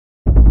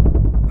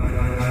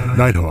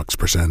Nighthawks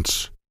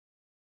presents.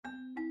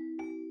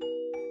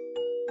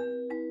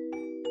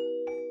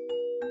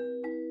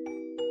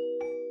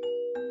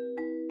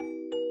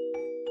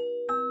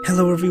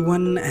 Hello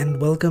everyone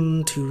and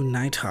welcome to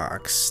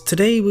Nighthawks.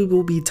 Today we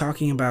will be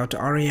talking about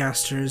Ari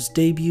Aster's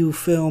debut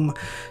film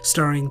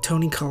starring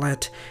Toni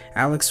Collette,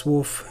 Alex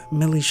Wolff,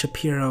 Millie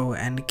Shapiro,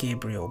 and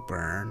Gabriel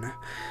Byrne.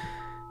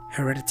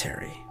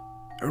 Hereditary.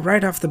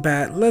 Right off the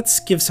bat, let's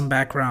give some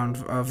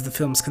background of the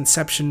film's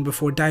conception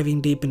before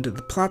diving deep into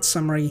the plot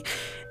summary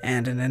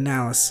and an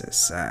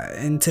analysis.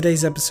 In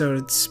today's episode,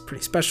 it's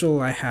pretty special.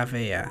 I have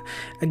a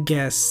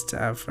guest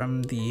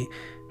from the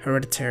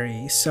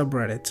Hereditary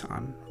subreddit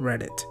on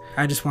Reddit.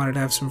 I just wanted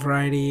to have some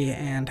variety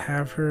and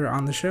have her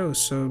on the show,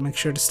 so make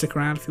sure to stick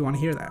around if you want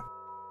to hear that.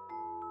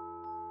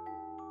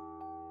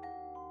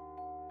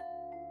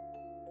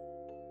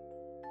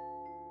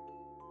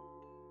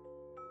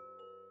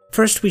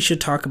 First, we should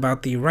talk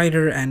about the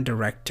writer and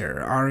director,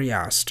 Ari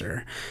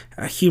Aster.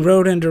 He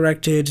wrote and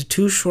directed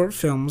 2 short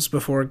films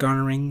before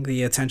garnering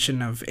the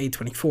attention of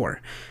A24.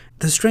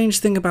 The Strange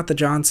Thing About the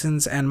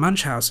Johnsons and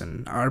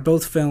Munchausen are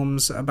both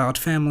films about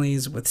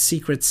families with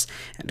secrets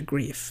and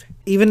grief.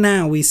 Even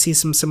now, we see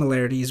some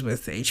similarities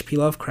with H.P.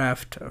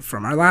 Lovecraft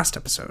from our last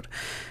episode.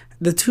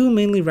 The two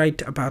mainly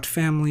write about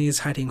families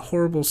hiding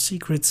horrible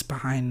secrets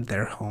behind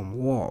their home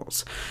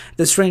walls.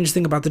 The Strange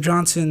Thing About the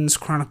Johnsons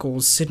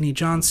chronicles Sidney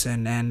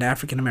Johnson, an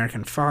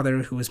African-American father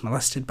who is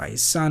molested by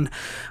his son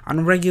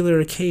on regular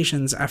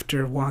occasions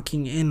after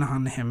walking in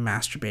on him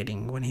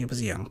masturbating when he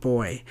was a young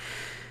boy.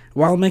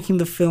 While making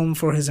the film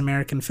for his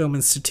American Film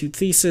Institute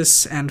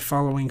thesis and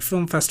following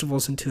film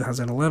festivals in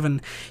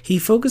 2011, he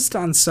focused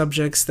on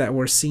subjects that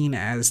were seen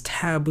as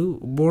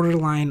taboo,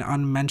 borderline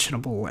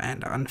unmentionable,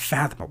 and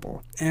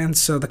unfathomable, and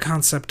so the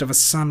concept of a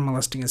son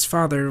molesting his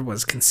father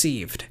was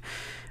conceived.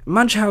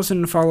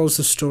 Munchausen follows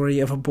the story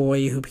of a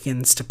boy who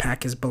begins to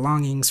pack his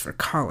belongings for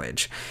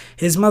college.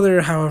 His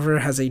mother, however,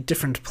 has a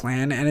different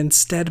plan and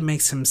instead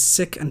makes him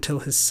sick until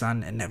his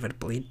son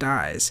inevitably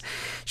dies.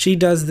 She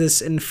does this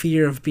in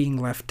fear of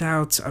being left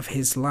out of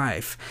his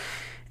life.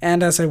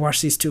 And as I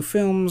watched these 2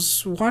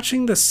 films,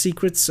 watching the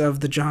secrets of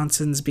the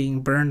Johnsons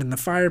being burned in the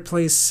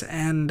fireplace,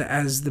 and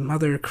as the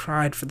mother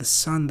cried for the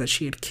son that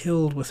she had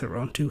killed with her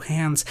own 2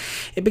 hands,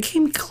 it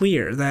became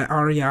clear that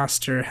Ari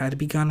Aster had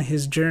begun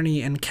his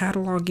journey in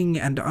cataloging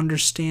and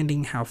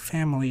understanding how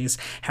families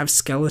have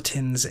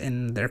skeletons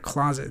in their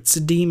closets,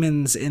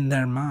 demons in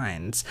their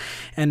minds,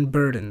 and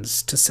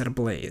burdens to set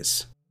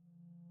ablaze.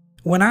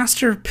 When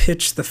Aster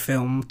pitched the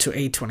film to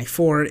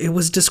A24, it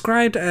was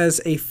described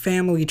as a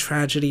family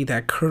tragedy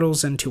that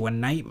curdles into a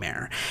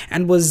nightmare,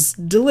 and was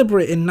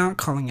deliberate in not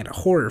calling it a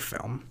horror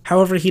film.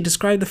 However, he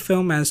described the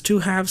film as 2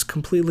 halves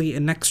completely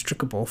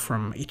inextricable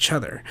from each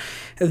other.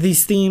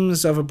 These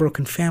themes of a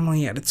broken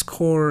family at its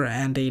core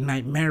and a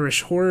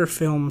nightmarish horror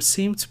film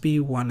seem to be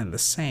one and the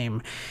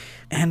same,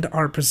 and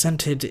are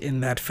presented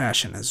in that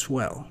fashion as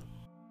well.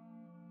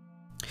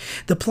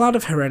 The plot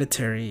of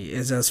Hereditary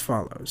is as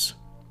follows.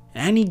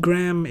 Annie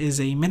Graham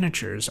is a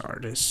miniatures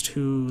artist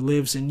who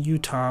lives in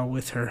Utah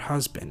with her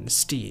husband,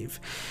 Steve,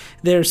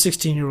 their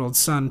 16-year-old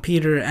son,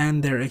 Peter,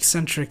 and their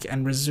eccentric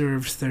and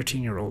reserved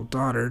 13-year-old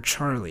daughter,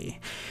 Charlie.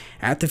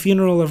 At the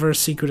funeral of her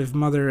secretive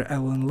mother,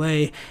 Ellen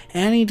Lay,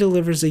 Annie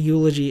delivers a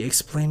eulogy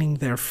explaining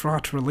their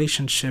fraught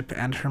relationship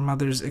and her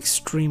mother's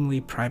extremely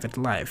private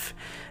life.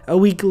 A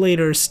week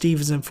later,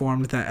 Steve is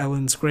informed that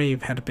Ellen's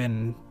grave had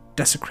been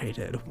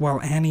desecrated,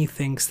 while Annie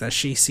thinks that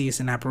she sees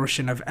an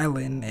apparition of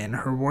Ellen in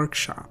her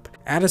workshop.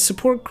 At a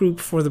support group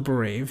for the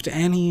bereaved,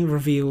 Annie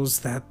reveals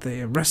that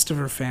the rest of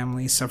her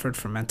family suffered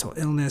from mental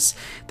illness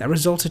that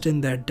resulted in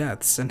their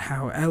deaths, and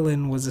how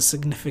Ellen was a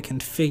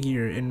significant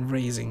figure in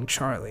raising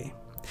Charlie.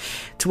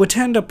 To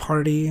attend a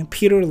party,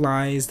 Peter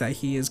lies that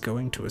he is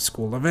going to a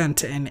school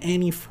event, and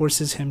Annie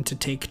forces him to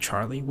take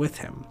Charlie with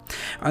him.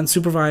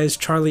 Unsupervised,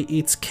 Charlie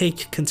eats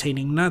cake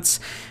containing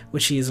nuts,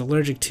 which he is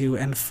allergic to,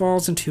 and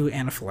falls into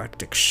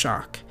anaphylactic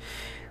shock.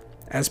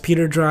 As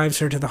Peter drives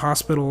her to the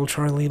hospital,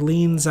 Charlie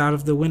leans out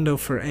of the window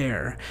for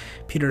air.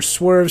 Peter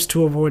swerves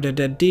to avoid a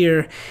dead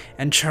deer,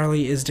 and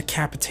Charlie is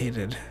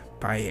decapitated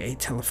by a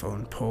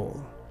telephone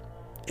pole.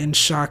 In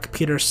shock,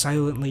 Peter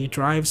silently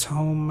drives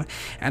home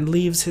and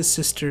leaves his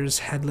sister's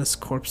headless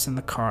corpse in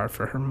the car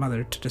for her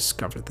mother to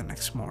discover the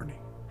next morning.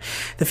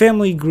 The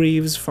family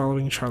grieves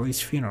following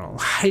Charlie's funeral,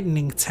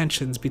 heightening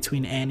tensions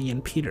between Annie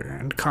and Peter,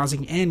 and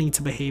causing Annie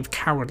to behave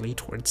cowardly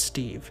towards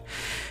Steve.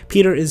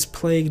 Peter is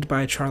plagued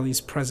by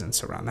Charlie's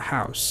presence around the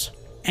house.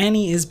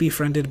 Annie is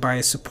befriended by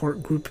a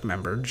support group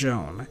member,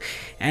 Joan.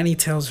 Annie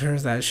tells her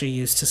that she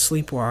used to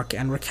sleepwalk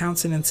and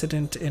recounts an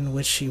incident in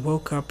which she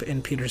woke up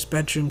in Peter's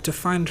bedroom to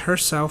find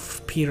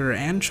herself, Peter,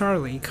 and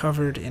Charlie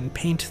covered in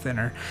paint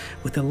thinner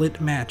with a lit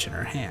match in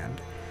her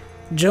hand.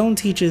 Joan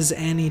teaches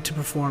Annie to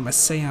perform a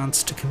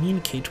seance to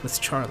communicate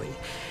with Charlie.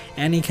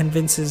 Annie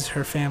convinces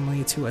her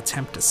family to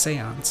attempt a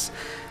seance.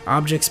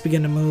 Objects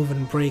begin to move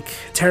and break,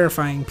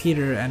 terrifying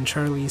Peter, and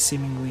Charlie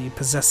seemingly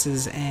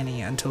possesses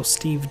Annie until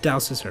Steve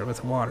douses her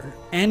with water.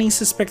 Annie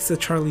suspects that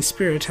Charlie's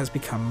spirit has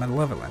become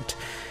malevolent.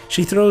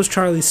 She throws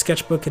Charlie's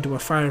sketchbook into a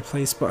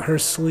fireplace, but her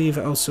sleeve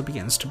also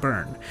begins to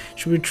burn.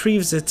 She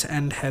retrieves it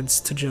and heads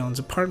to Joan's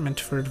apartment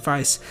for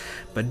advice,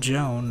 but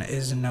Joan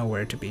is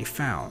nowhere to be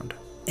found.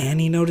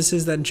 Annie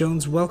notices that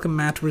Joan's welcome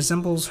mat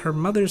resembles her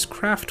mother's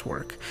craft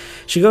work.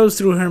 She goes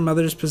through her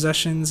mother's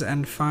possessions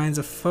and finds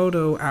a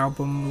photo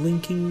album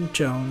linking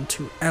Joan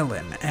to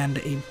Ellen and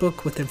a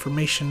book with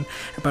information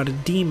about a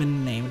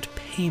demon named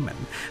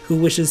Payman, who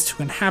wishes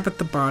to inhabit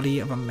the body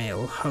of a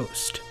male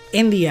host.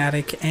 In the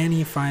attic,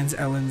 Annie finds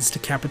Ellen's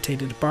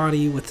decapitated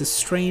body with a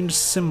strange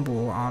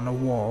symbol on a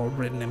wall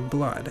written in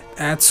blood.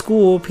 At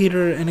school,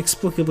 Peter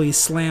inexplicably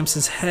slams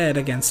his head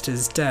against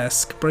his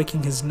desk,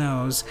 breaking his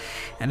nose,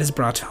 and is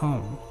brought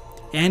home.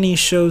 Annie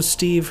shows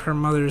Steve her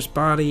mother's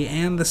body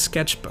and the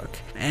sketchbook.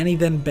 Annie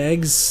then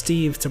begs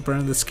Steve to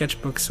burn the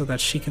sketchbook so that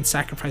she can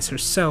sacrifice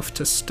herself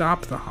to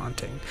stop the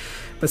haunting.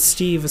 But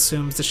Steve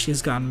assumes that she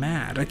has gone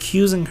mad,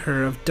 accusing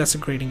her of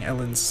desecrating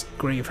Ellen's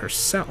grave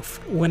herself.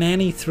 When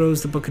Annie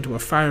throws the book into a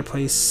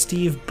fireplace,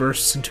 Steve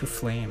bursts into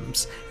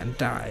flames and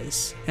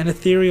dies. An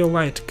ethereal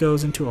light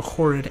goes into a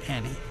horrid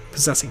Annie,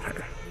 possessing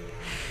her.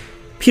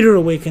 Peter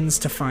awakens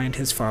to find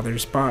his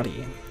father's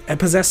body. A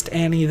possessed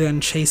Annie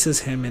then chases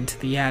him into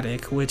the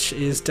attic, which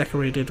is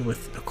decorated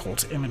with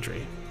occult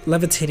imagery.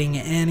 Levitating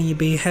Annie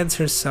beheads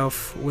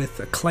herself with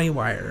a clay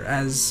wire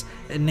as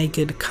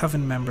naked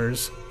coven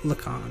members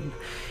look on.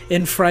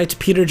 In fright,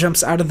 Peter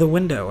jumps out of the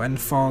window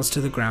and falls to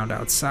the ground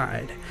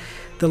outside.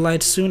 The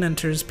light soon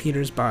enters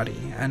Peter's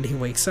body, and he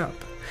wakes up.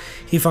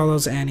 He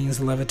follows Annie's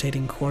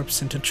levitating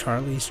corpse into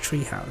Charlie's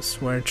treehouse,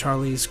 where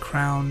Charlie's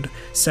crowned,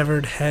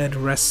 severed head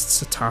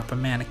rests atop a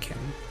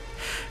mannequin.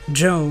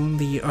 Joan,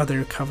 the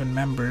other coven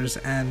members,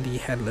 and the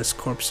headless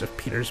corpse of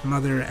Peter's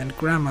mother and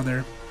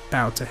grandmother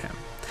bow to him.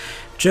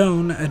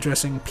 Joan,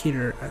 addressing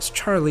Peter as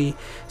Charlie,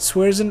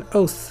 swears an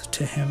oath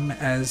to him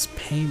as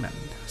Payman,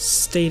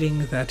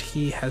 stating that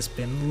he has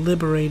been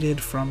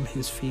liberated from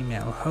his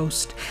female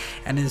host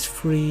and is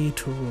free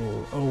to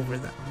rule over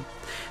them.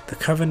 The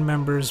coven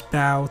members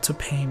bow to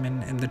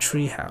Payman in the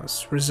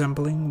treehouse,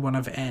 resembling one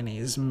of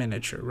Annie's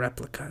miniature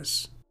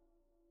replicas.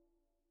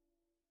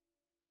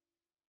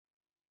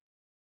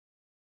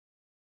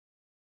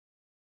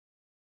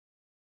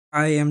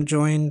 I am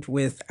joined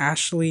with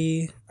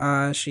Ashley.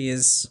 She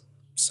is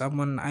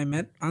someone I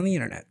met on the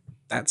internet.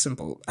 That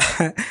simple.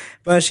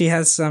 But she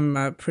has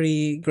some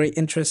pretty great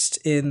interest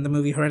in the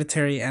movie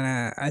Hereditary,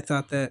 and I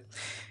thought that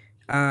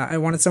I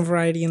wanted some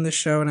variety in the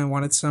show, and I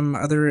wanted some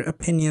other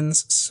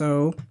opinions.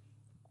 So,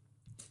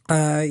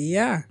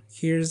 yeah,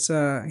 here's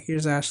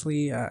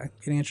Ashley.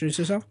 Can you introduce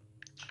yourself?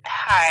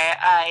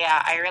 Hi.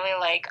 Yeah, I really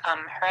like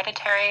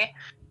Hereditary.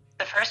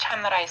 The first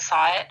time that I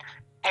saw it,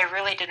 I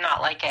really did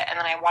not like it, and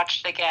then I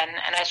watched it again,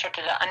 and I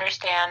started to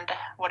understand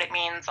what it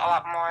means a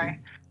lot more.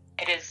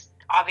 It is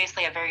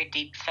obviously a very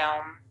deep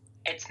film.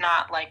 It's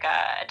not like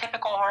a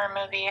typical horror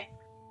movie.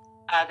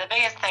 The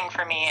biggest thing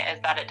for me is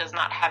that it does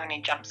not have any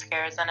jump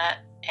scares in it,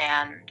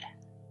 and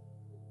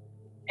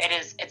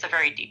it's a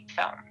very deep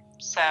film.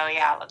 So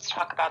yeah, let's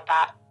talk about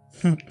that.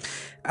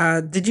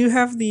 Did you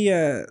have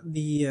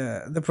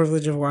the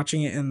privilege of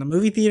watching it in the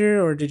movie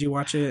theater, or did you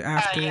watch it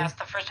after? Yes,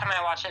 the first time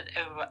I watched it,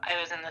 I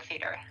was in the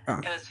theater. Oh.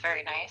 It was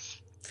very nice.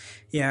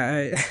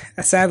 Yeah,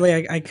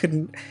 sadly I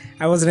couldn't.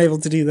 I wasn't able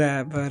to do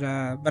that,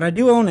 but I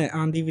do own it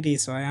on DVD,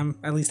 so I am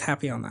at least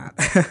happy on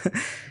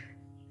that.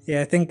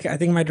 Yeah, I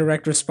think my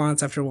direct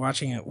response after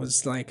watching it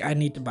was like, I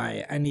need to buy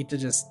it. I need to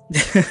just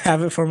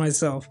have it for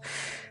myself.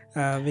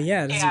 But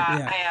yeah.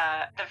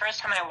 The first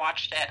time I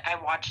watched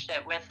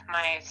it with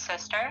my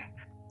sister,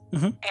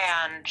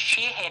 and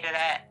she hated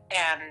it.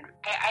 And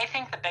I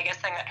think the biggest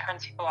thing that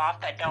turns people off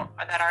that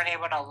aren't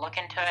able to look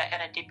into it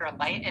in a deeper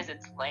light is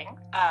its length.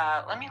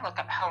 Let me look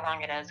up how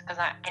long it is, because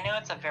I know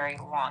it's a very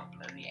long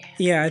movie.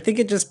 Yeah, I think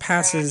it just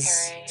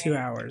passes 2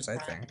 hours, I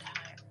think.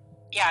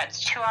 Yeah,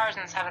 it's 2 hours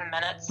and 7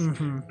 minutes.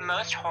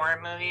 Most horror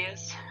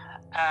movies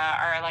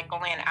are like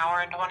only an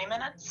hour and 20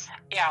 minutes.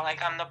 Yeah, like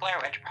the Blair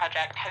Witch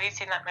Project. Have you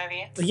seen that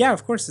movie? Yeah,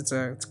 of course. It's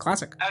a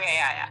classic. Okay,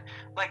 yeah.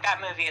 Like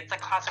that movie, it's a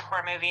classic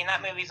horror movie, and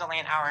that movie's only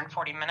an hour and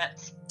 40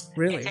 minutes.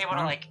 Really? It's able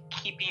to like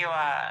keep you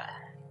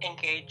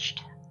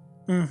engaged.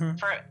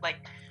 For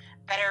like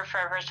better for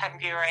a first time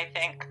viewer, I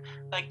think.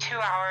 Like 2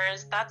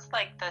 hours, that's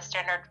like the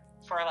standard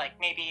for like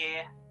maybe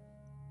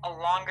a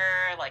longer,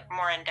 like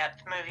more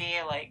in-depth movie,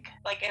 like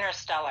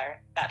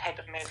Interstellar, that type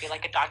of movie,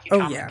 like a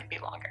docudrama can be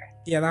longer.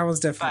 Yeah, that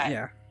was different.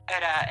 Yeah.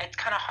 It's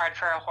kind of hard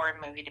for a horror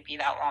movie to be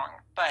that long.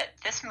 But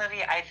this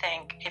movie, I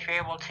think, if you're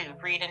able to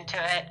read into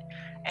it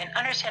and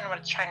understand what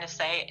it's trying to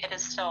say, it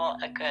is still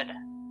a good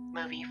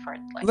movie for it.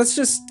 Let's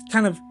just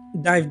kind of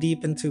dive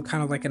deep into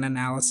kind of like an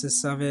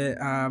analysis of it.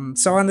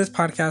 So on this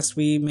podcast,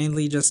 we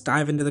mainly just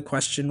dive into the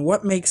question,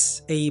 what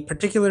makes a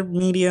particular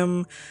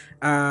medium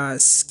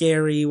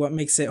scary? What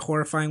makes it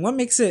horrifying? What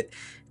makes it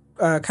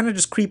kind of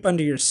just creep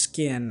under your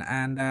skin.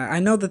 And I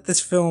know that this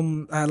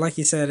film, like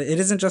you said, it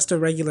isn't just a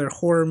regular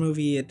horror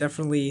movie. It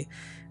definitely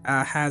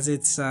has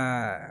it's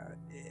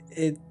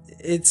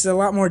a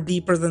lot more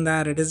deeper than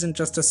that. It isn't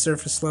just a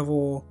surface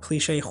level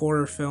cliche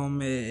horror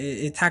film.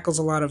 It tackles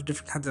a lot of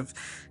different kinds of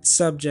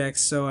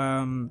subjects.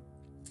 So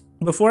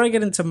before I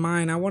get into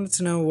mine, I wanted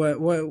to know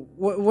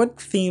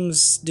what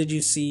themes did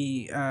you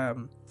see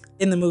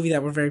in the movie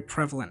that were very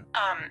prevalent?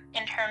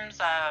 In terms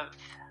of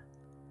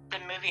the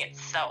movie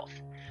itself,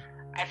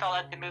 I felt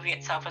like the movie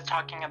itself was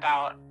talking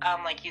about,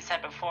 like you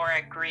said before,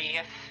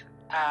 grief,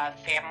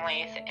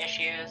 family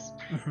issues,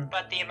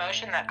 but the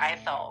emotion that I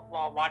felt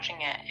while watching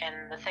it,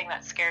 and the thing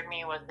that scared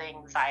me, was the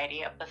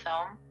anxiety of the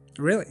film.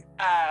 Really?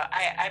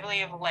 I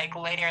believe, like,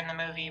 later in the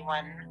movie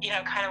when,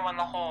 kind of when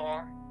the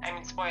whole, I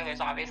mean,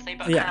 spoilers obviously,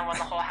 but kind of when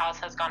the whole house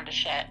has gone to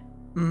shit,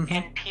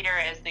 and Peter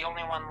is the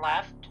only one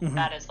left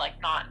that is, like,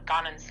 not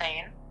gone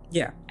insane.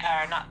 Yeah.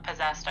 Or not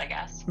possessed, I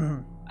guess.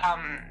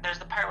 There's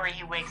the part where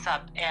he wakes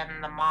up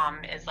and the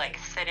mom is, like,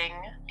 sitting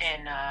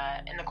in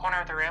the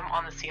corner of the room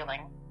on the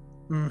ceiling.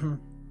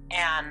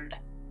 And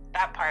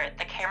that part,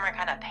 the camera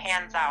kind of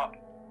pans out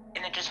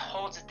and it just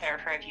holds it there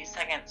for a few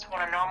seconds,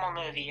 when a normal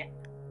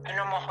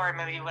horror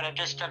movie would have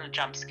just done a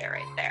jump scare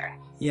right there.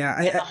 Yeah.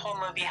 And the whole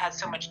movie has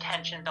so much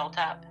tension built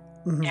up.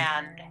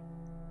 And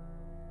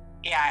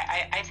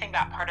yeah, I think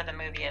that part of the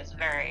movie is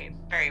very,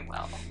 very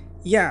well.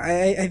 Yeah,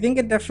 I think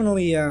it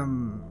definitely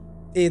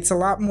it's a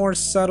lot more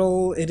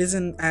subtle. It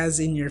isn't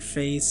as in your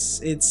face.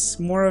 It's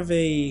more of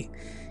a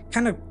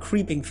kind of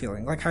creeping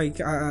feeling, like how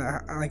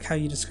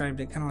you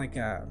described it, kind of like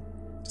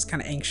just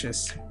kind of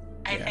anxious.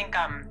 I think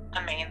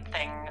a main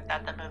thing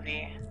that the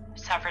movie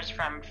suffers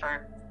from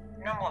for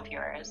normal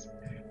viewers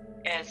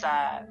is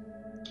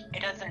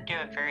it doesn't do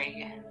a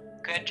very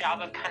good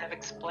job of kind of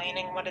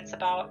explaining what it's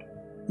about.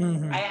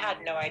 I had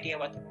no idea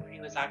what the movie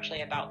was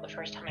actually about the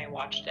first time I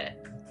watched it.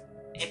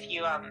 If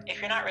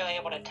you're not really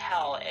able to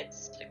tell,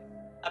 it's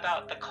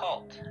about the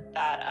cult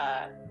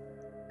that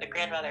the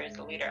grandmother is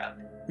the leader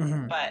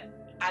of. But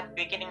at the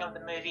beginning of the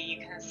movie, you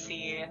can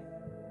see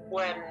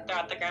when they're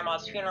at the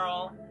grandma's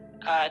funeral,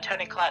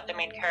 Toni Collette, the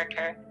main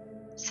character,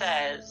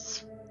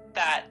 says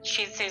that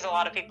she sees a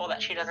lot of people that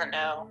she doesn't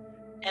know,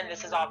 and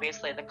this is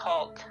obviously the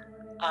cult.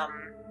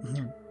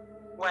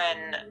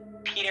 When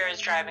Peter is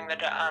driving the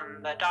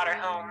daughter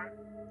home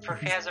for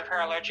fears of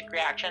her allergic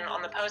reaction,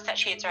 on the post that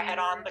she hits her head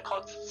on, the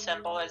cult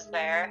symbol is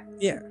there.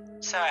 Yeah.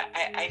 So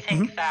I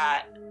think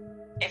that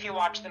if you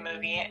watch the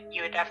movie,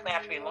 you would definitely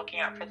have to be looking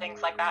out for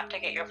things like that to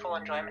get your full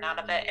enjoyment out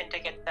of it, and to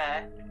get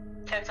the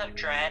sense of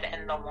dread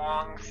and the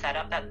long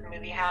setup that the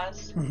movie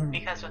has.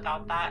 Because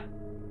without that,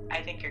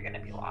 I think you're going to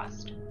be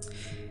lost.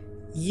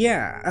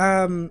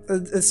 Yeah.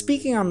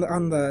 Speaking on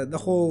the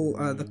whole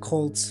the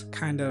cult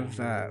kind of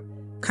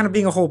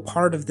being a whole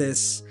part of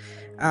this,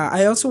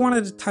 I also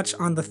wanted to touch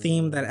on the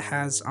theme that it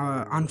has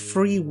on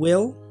free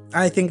will.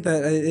 I think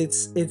that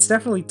it's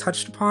definitely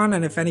touched upon,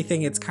 and if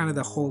anything, it's kind of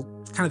the whole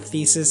kind of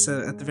thesis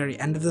at the very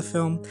end of the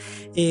film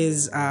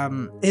is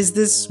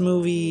this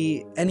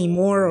movie any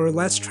more or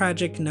less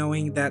tragic,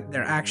 knowing that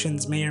their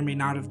actions may or may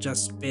not have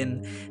just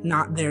been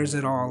not theirs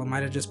at all? It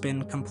might have just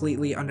been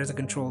completely under the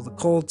control of the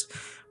cult,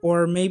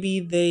 or maybe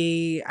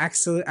they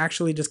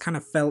actually just kind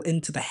of fell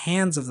into the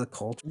hands of the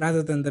cult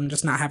rather than them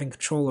just not having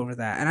control over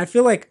that. And I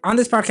feel like on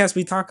this podcast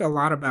we talk a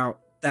lot about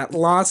that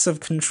loss of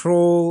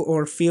control,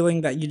 or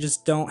feeling that you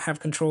just don't have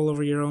control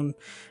over your own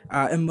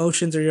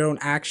emotions or your own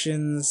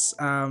actions.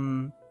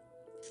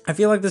 I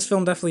feel like this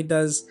film definitely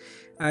does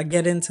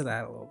get into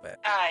that a little bit.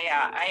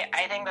 Yeah,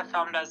 I think the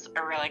film does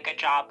a really good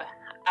job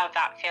of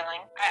that feeling.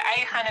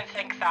 I kind of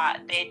think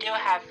that they do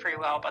have free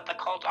will, but the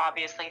cult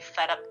obviously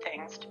set up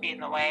things to be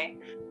in the way.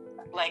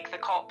 Like, the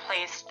cult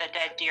placed a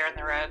dead deer in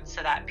the road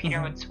so that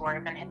Peter would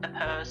swerve and hit the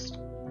post.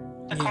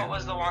 The cult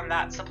was the one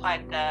that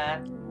supplied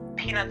the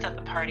peanuts at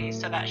the party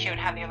so that she would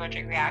have the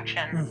allergic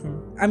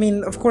reaction. I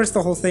mean, of course,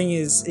 the whole thing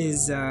is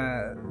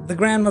the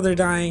grandmother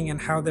dying and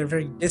how they're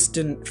very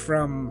distant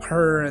from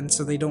her, and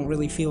so they don't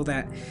really feel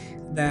that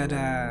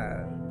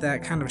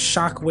kind of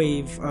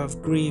shockwave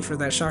of grief, or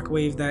that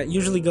shockwave that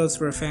usually goes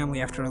through a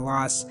family after a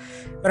loss.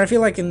 But I feel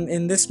like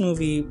in this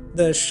movie,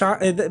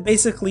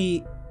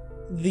 basically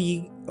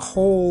the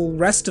whole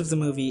rest of the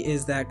movie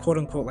is that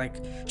quote-unquote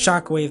like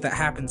shockwave that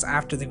happens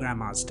after the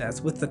grandma's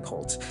death with the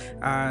cult.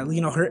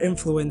 Her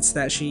influence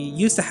that she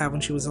used to have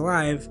when she was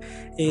alive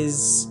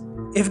is,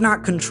 if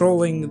not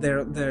controlling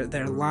their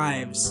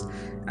lives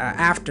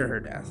after her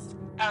death.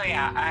 Oh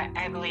yeah,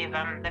 I believe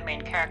the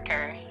main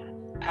character,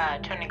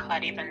 Toni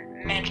Collette,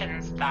 even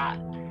mentions that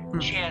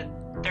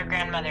their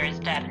grandmother is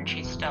dead and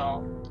she's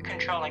still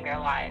controlling their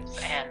lives.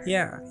 And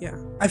yeah,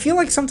 I feel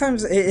like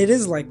sometimes it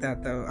is like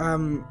that though.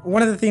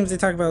 One of the themes they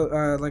talk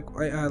about,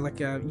 like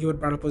you had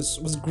brought up,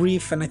 was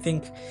grief, and I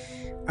think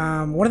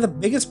one of the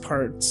biggest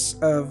parts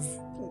of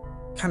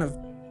kind of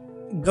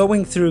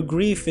going through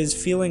grief is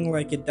feeling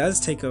like it does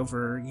take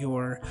over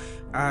your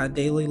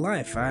daily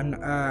life.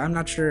 I'm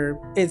not sure.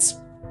 It's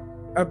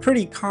a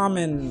pretty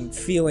common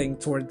feeling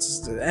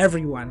towards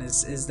everyone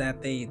is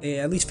that they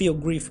at least feel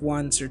grief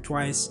once or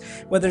twice,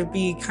 whether it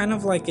be kind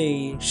of like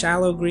a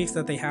shallow grief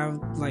that they have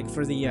like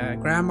for the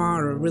grandma,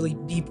 or a really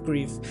deep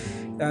grief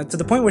to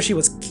the point where she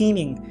was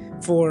keening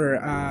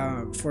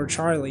for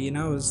Charlie. You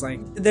know, it's like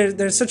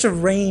there's such a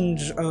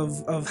range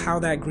of how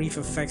that grief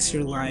affects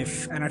your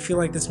life, and I feel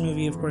like this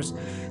movie, of course,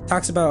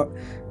 talks about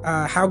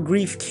how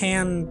grief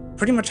can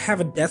pretty much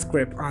have a death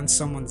grip on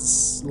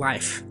someone's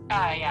life.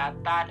 Yeah,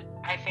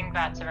 I think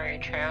that's very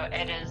true.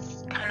 It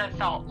is kind of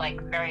felt like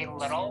very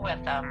little with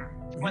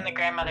when the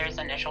grandmother's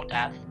initial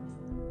death.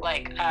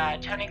 Like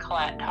Toni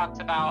Collette talks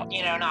about,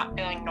 you know, not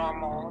feeling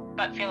normal,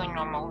 but feeling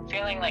normal,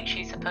 feeling like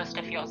she's supposed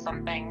to feel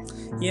something.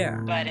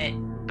 Yeah.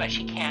 But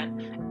she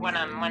can't.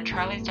 When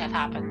Charlie's death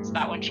happens,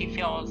 that when she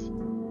feels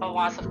a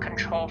loss of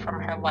control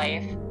from her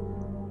life,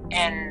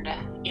 and,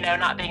 you know,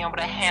 not being able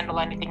to handle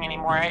anything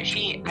anymore.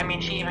 She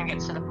even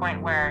gets to the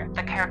point where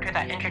the character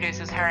that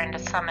introduces her into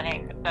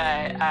summoning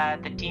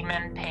the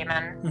demon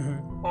Paimon,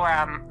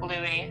 or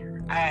Louis,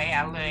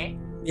 Louis.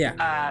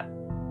 Yeah.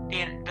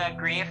 The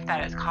grief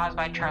that is caused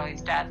by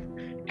Charlie's death,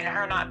 and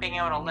her not being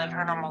able to live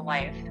her normal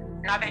life,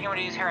 not being able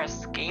to use her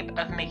escape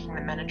of making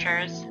the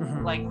miniatures,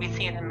 like we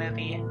see in the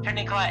movie.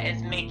 Toni Collette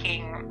is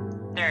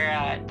making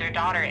their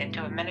daughter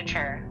into a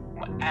miniature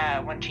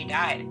when she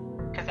died,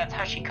 because that's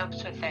how she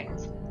copes with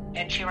things.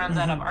 And she runs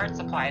out of art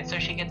supplies, so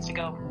she gets to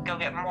go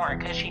get more,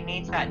 because she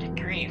needs that to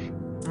grieve.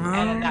 And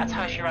then that's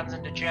how she runs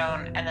into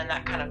Joan, and then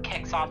that kind of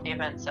kicks off the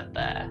events of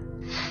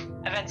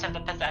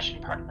the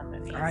possession part of the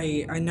movie.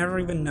 I never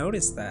even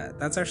noticed that.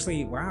 That's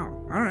actually,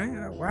 wow. All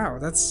right, wow.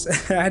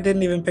 That's I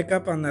didn't even pick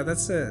up on that.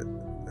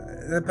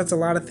 That puts a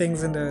lot of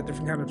things into a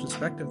different kind of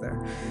perspective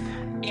there.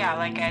 Yeah,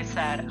 like I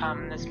said,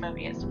 this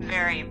movie is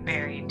very,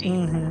 very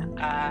deep,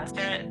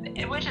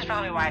 which is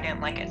probably why I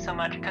didn't like it so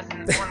much, because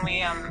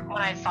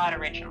when I saw it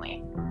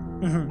originally,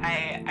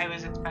 I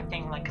was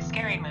expecting like a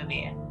scary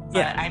movie. But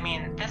Yeah. I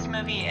mean, this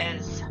movie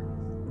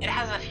it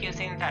has a few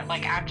scenes that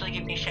like actually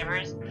give me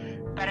shivers,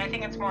 but I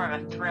think it's more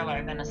of a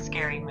thriller than a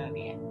scary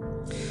movie.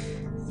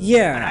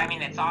 Yeah. But I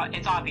mean, it's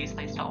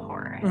obviously still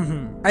horror.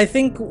 I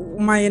think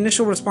my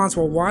initial response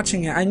while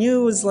watching it, I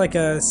knew it was like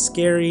a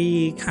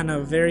scary, kind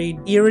of very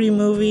eerie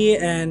movie,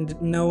 and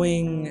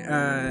knowing,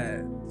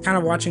 kind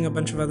of watching a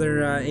bunch of other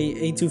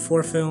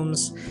A24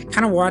 films,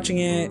 kind of watching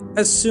it,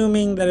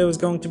 assuming that it was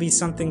going to be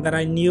something that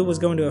I knew was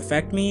going to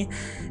affect me.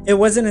 It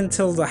wasn't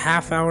until the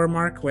half-hour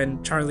mark,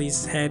 when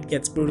Charlie's head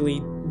gets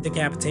brutally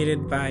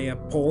decapitated by a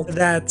pole,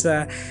 that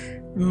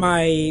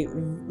my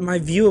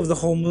view of the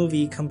whole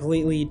movie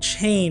completely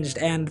changed,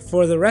 and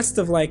for the rest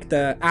of like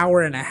the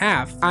hour and a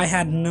half, I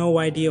had no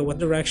idea what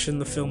direction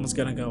the film was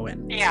gonna go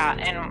in. Yeah,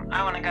 and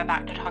I want to go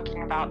back to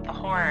talking about the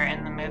horror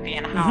in the movie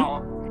and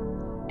how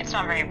it's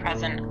not very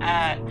present.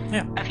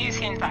 A few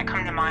scenes that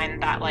come to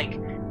mind that like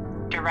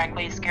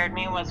directly scared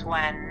me was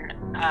when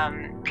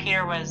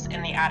Peter was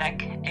in the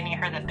attic and you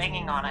heard the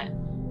banging on it,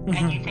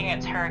 and you think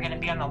it's her gonna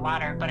be on the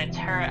ladder, but it's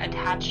her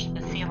attached to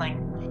the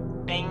ceiling,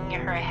 banging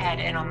her head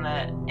in on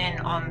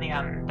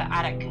the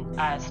attic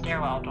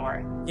stairwell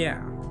door.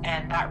 Yeah.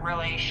 And that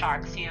really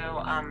shocks you.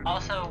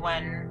 Also,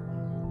 when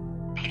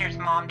Peter's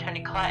mom,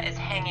 Toni Collette, is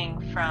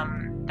hanging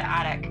from the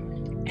attic,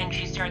 and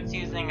she starts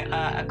using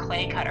a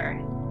clay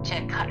cutter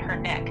to cut her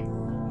neck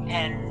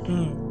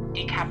and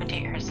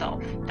decapitate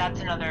herself. That's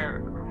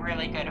another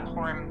really good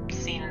horror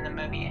scene in the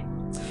movie.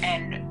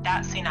 And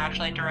that scene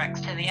actually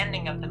directs to the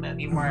ending of the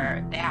movie,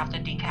 where they have to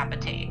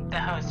decapitate the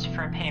host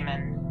for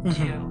Paimon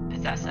to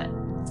possess it.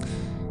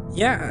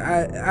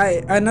 Yeah,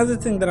 I another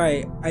thing that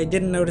I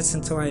didn't notice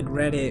until I'd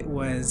read it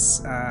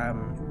was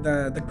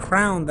the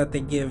crown that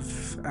they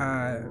give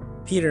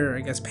Peter,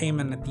 I guess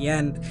Paimon at the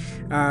end,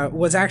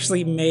 was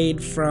actually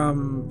made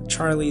from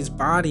Charlie's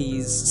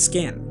body's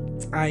skin.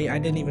 I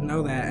didn't even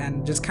know that,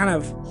 and just kind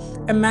of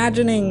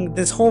imagining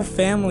this whole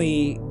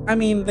family. I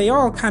mean, they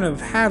all kind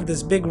of have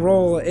this big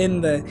role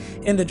in the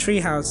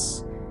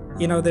treehouse.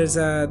 You know, there's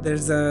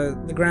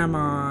the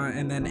grandma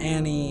and then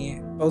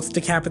Annie, both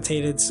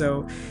decapitated.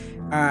 So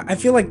I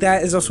feel like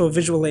that is also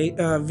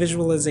a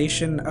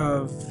visualization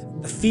of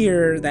the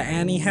fear that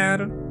Annie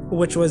had,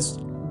 which was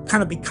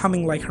kind of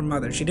becoming like her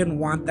mother. She didn't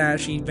want that.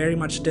 She very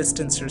much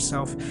distanced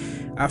herself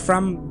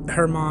from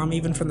her mom,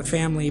 even from the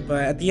family.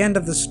 But at the end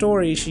of the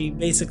story, she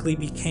basically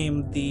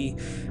became the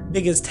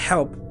biggest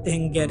help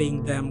in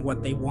getting them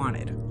what they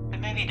wanted. The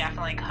movie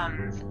definitely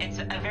it's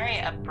a very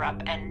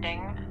abrupt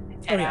ending.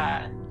 And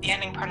the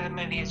ending part of the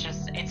movie is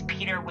it's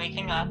Peter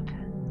waking up,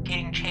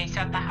 getting chased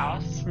out the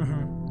house,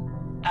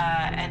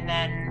 and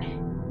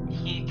then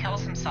he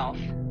kills himself,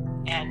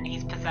 and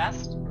he's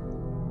possessed,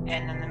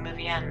 and then the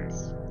movie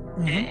ends.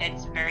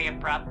 It's very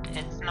abrupt.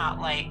 It's not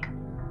like,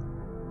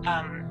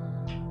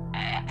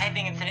 I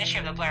think it's an issue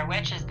of the Blair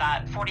Witch, is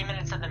that 40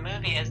 minutes of the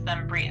movie is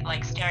them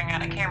staring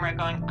at a camera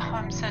going, oh,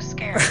 I'm so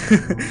scared,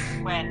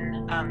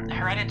 when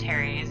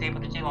Hereditary is able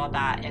to do all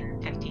that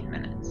in 15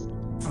 minutes.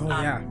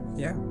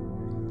 Yeah.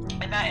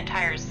 And that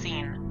entire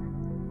scene,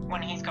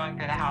 when he's going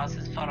through the house,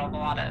 is filled with a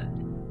lot of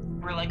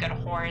really good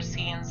horror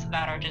scenes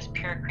that are just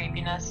pure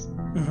creepiness.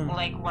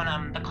 Like when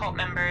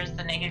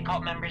the naked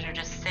cult members are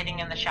just sitting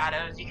in the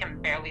shadows. You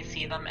can barely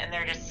see them, and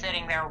they're just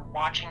sitting there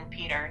watching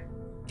Peter.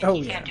 And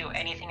he can't do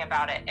anything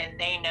about it, and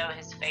they know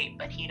his fate,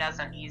 but he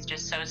doesn't. He's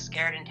just so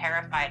scared and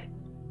terrified,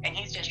 and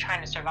he's just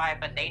trying to survive,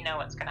 but they know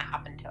what's going to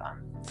happen to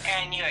him.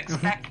 And you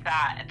expect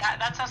that.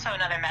 That's also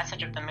another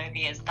message of the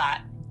movie, is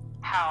that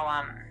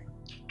how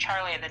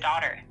Charlie, the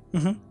daughter,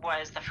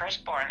 was the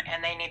firstborn,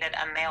 and they needed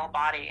a male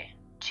body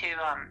to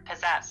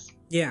possess.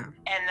 Yeah.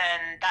 And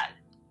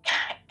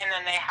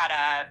then they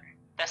had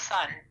the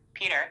son,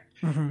 Peter,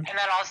 and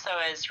that also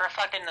is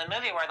reflected in the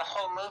movie, where the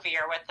whole movie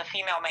are with the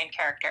female main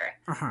character,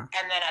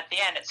 and then at the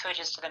end it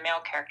switches to the male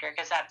character,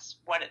 because that's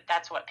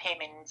what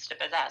Paimon needs to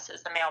possess,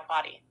 is the male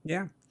body.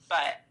 Yeah.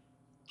 But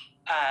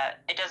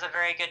it does a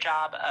very good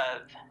job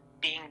of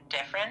being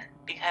different,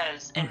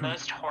 because in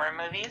most horror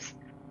movies,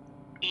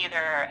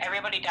 either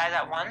everybody dies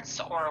at once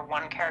or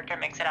one character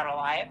makes it out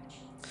alive.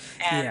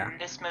 And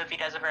this movie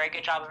does a very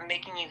good job of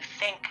making you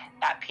think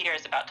that Peter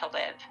is about to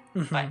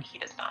live, but he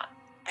does not.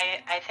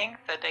 I think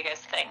the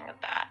biggest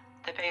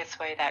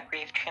way that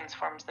grief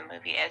transforms the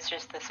movie is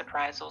just the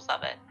surprisals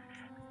of it.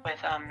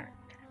 With,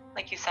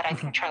 like you said, I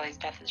think Charlie's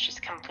death is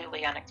just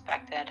completely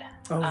unexpected.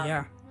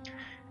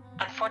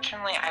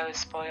 Unfortunately, I was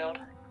spoiled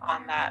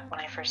on that when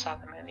I first saw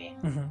the movie.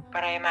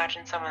 But I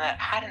imagine someone that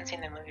hadn't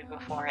seen the movie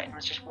before and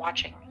was just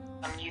watching.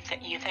 You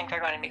think they're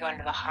going to be going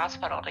to the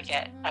hospital to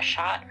get a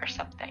shot or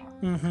something,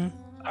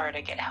 or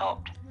to get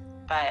helped,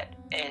 but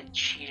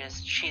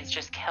she's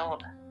just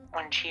killed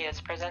when she is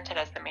presented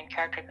as the main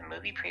character of the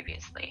movie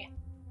previously.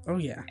 Oh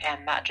yeah.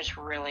 And that just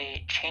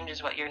really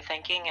changes what you're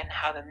thinking and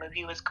how the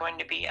movie was going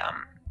to be,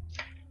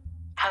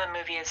 how the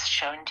movie is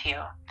shown to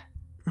you.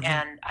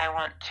 And I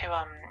want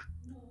to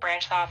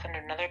branch off into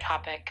another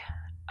topic.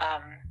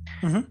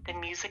 The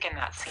music in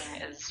that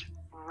scene is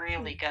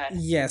really good.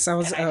 Yes,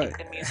 I think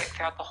the music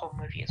throughout the whole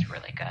movie is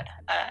really good.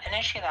 An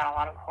issue that a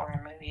lot of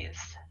horror movies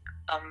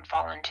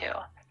fall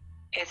into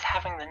is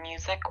having the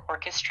music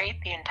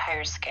orchestrate the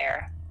entire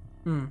scare.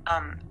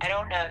 I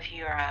don't know if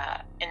you're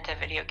into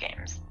video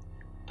games,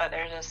 but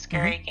there's a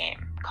scary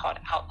game called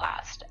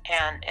Outlast,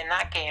 and in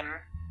that game,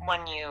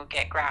 when you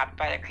get grabbed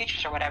by the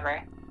creatures or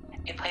whatever,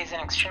 it plays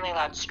an extremely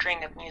loud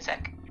string of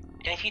music,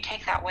 and if you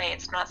take that away,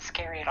 it's not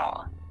scary at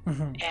all.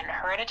 And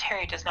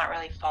Hereditary does not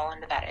really fall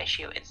into that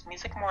issue. Its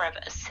music more of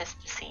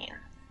assists the scene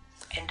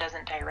and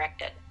doesn't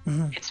direct it.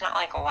 It's not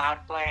like loud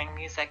blaring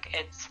music.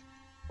 It's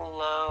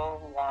low,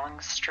 long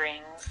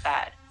strings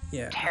that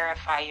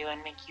terrify you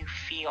and make you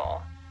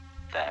feel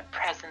the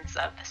presence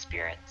of the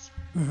spirits.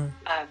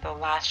 The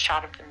last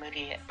shot of the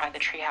movie by the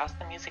treehouse,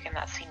 the music in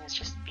that scene is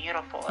just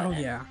beautiful.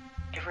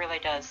 It really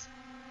does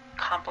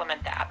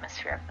complement the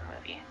atmosphere of the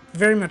movie.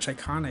 Very much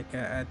iconic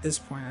at this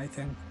point, I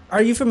think.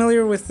 Are you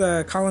familiar with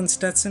Colin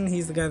Stetson?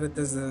 He's the guy that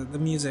does the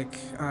music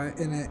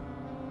in it.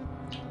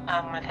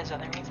 With his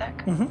other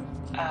music?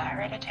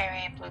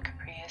 Hereditary, Blue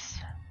Caprice.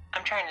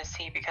 I'm trying to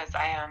see, because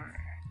I'm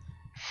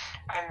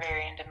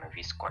very into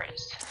movie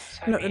scores.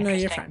 So no,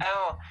 you're fine.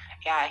 Oh,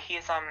 yeah,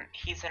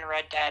 he's in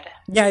Red Dead.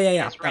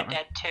 Yeah. He's Red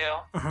Dead 2.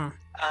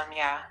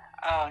 Yeah.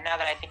 Oh, now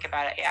that I think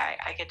about it, yeah,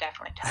 I could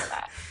definitely tell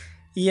that.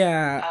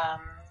 Yeah.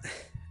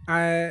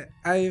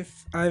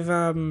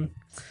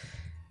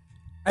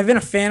 I've been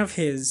a fan of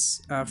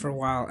his for a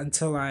while,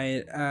 until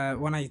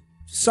when I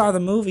saw the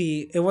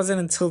movie, it wasn't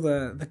until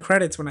the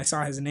credits when I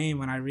saw his name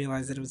when I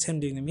realized that it was him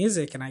doing the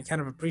music, and I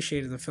kind of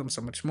appreciated the film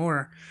so much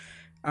more.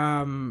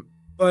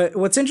 But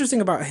what's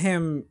interesting about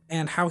him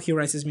and how he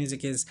writes his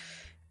music is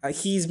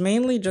he's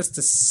mainly just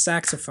a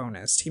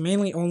saxophonist. He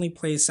mainly only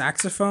plays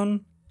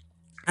saxophone,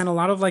 and a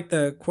lot of like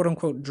the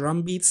quote-unquote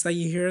drum beats that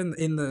you hear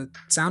in the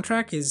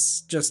soundtrack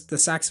is just the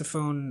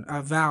saxophone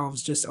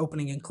valves just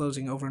opening and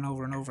closing over and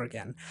over and over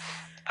again.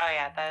 Oh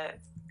yeah,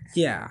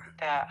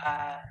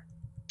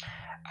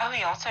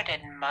 he also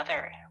did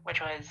Mother,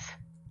 which was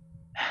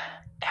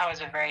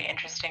a very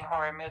interesting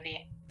horror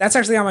movie. That's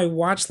actually on my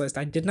watch list.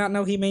 I did not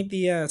know he made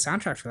the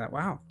soundtrack for that.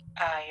 Wow.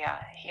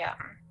 Yeah.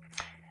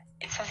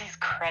 It says he's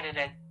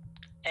credited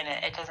in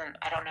it. It doesn't.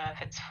 I don't know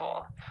if it's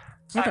full.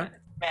 So okay.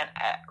 Man,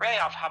 really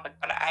off topic,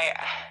 but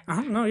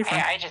No, you're fine.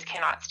 I just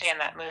cannot stand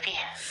that movie.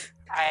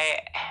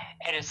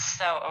 It is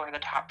so over the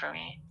top for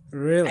me.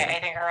 Really? I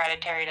think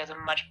Hereditary does a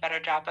much better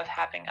job of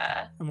having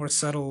a more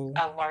subtle,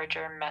 a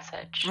larger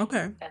message.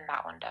 Okay. Than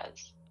that one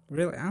does.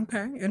 Really?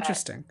 Okay.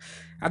 Interesting.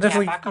 I'll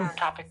definitely. Back on the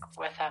topic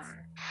with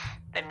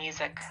the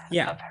music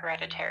of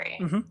Hereditary.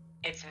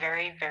 It's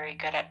very, very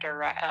good at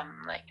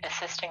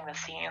assisting the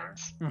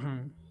scenes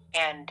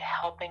and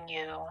helping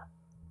you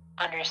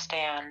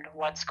understand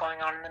what's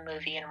going on in the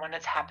movie and when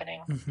it's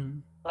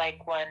happening.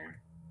 Like when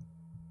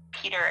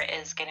Peter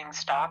is getting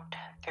stalked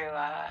through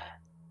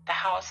the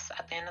house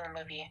at the end of the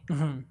movie.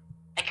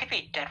 I could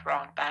be dead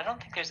wrong, but I don't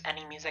think there's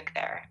any music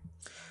there.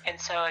 And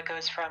so it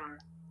goes from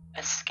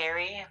a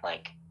scary,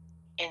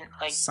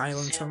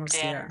 silence, zoomed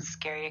in,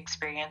 scary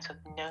experience with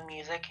no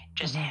music,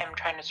 just him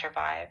trying to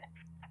survive.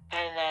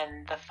 And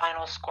then the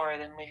final score of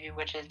the movie,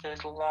 which is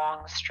those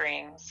long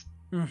strings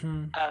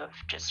of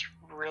just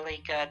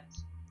really good,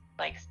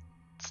 like,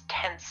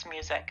 tense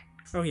music.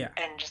 Oh yeah.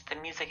 And just the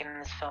music in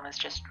this film is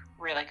just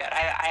really good.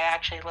 I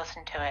actually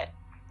listened to it.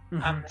 The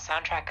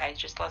soundtrack, I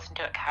just listened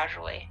to it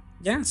casually.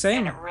 Yeah,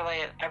 same. And it really,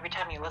 every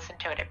time you listen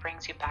to it, it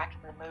brings you back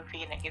into the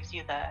movie, and it gives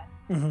you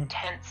the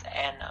tense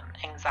and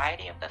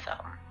anxiety of the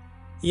film.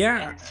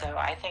 Yeah. And so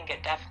I think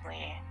it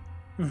definitely,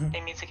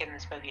 the music in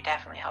this movie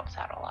definitely helps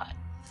out a lot.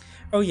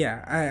 Oh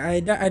yeah, I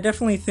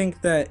definitely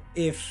think that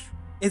if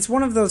it's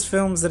one of those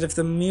films that if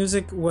the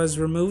music was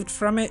removed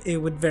from it, it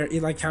would very,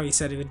 like how you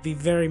said, it would be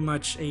very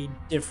much a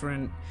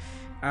different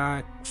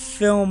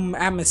film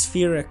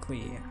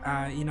atmospherically.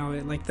 You know,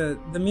 like the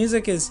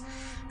music is,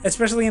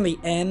 especially in the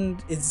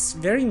end, it's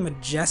very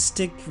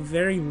majestic,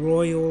 very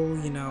royal.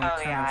 You know.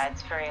 Oh yeah,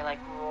 it's very like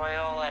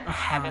royal and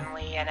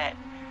heavenly, and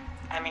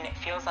it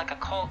feels like a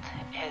cult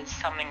is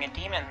summoning a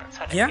demon. That's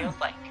what it feels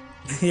like.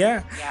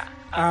 Yeah. Yeah.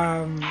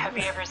 Have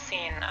you ever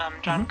seen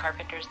John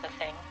Carpenter's The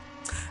Thing?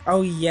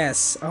 Oh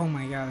yes. Oh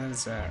my God, that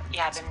is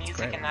the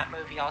music in that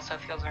movie also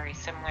feels very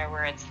similar,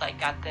 where it's like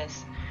got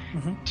this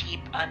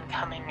deep,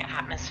 oncoming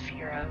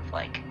atmosphere of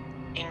like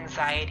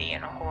anxiety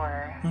and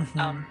horror.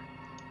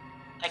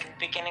 Like in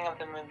the beginning of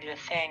the movie, The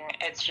Thing,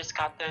 it's just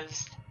got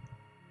those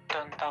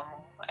dun dun.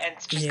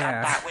 It's just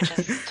got that, which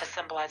is to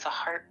symbolize a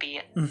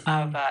heartbeat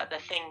of the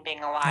thing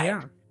being alive.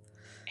 Yeah.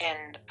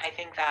 And I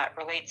think that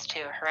relates to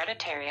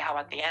Hereditary, how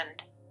at the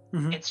end,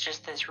 it's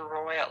just this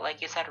royal,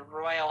 like you said,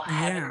 royal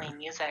heavenly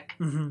music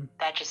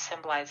that just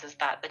symbolizes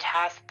that the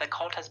task the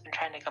cult has been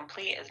trying to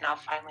complete is now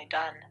finally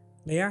done.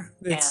 Yeah,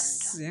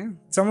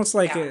 it's almost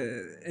like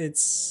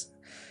it's.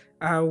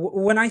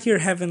 When I hear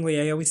heavenly,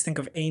 I always think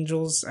of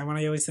angels, and when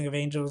I always think of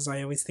angels,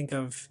 I always think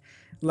of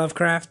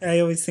Lovecraft. I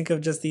always think of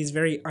just these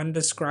very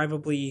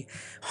undescribably,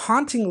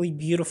 hauntingly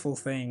beautiful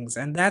things,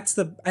 and I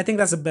think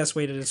that's the best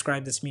way to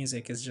describe this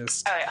music. Is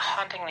just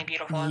hauntingly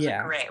beautiful is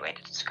a great way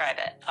to describe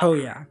it.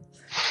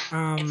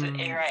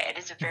 You're right. It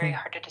is very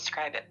hard to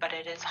describe it, but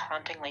it is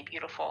hauntingly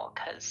beautiful.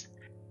 Because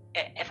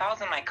if I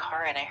was in my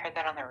car and I heard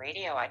that on the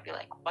radio, I'd be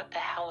like, "What the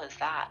hell is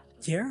that?"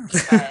 Yeah.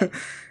 But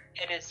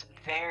it is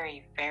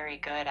very, very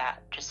good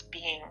at just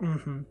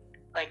being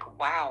like,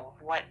 "Wow,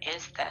 what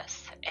is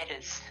this?" It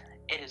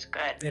is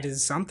good. It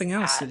is something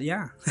else.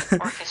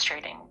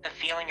 Orchestrating the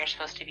feeling you're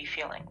supposed to be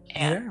feeling,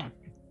 and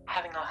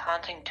having a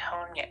haunting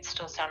tone yet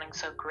still sounding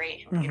so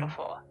great and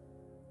beautiful.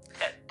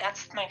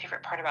 That's my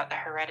favorite part about the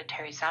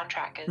Hereditary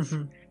soundtrack is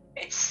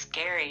it's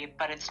scary,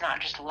 but it's not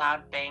just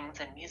loud bangs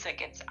and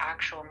music. It's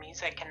actual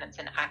music, and it's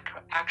an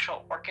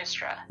actual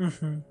orchestra.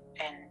 And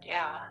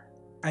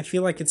I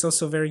feel like it's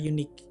also very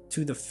unique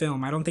to the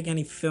film. I don't think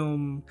any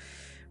film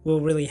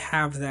will really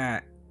have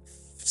that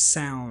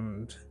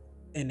sound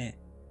in it.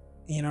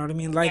 You know what I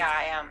mean? Like,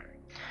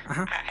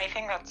 I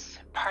think that's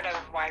part of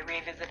why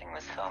revisiting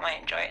this film, I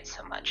enjoy it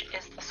so much,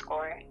 is the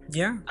score.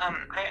 Yeah.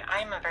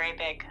 I'm a very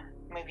big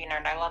movie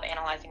nerd. I love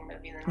analyzing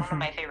movies, and one of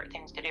my favorite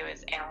things to do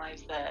is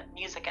analyze the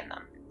music in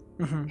them.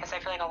 Because I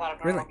feel like a lot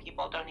of normal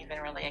people don't even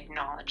really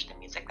acknowledge the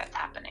music that's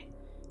happening.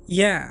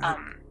 Yeah.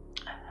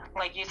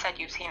 Like you said,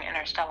 you've seen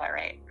Interstellar,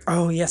 right?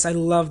 Oh yes, I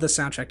love the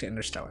soundtrack to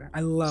Interstellar. I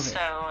love it.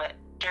 So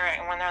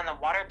when they're on the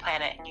water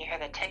planet and you hear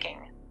the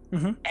ticking,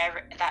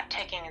 that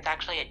ticking is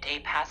actually a day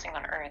passing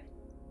on Earth.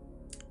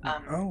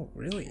 Oh,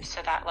 really?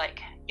 So that,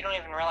 like, you don't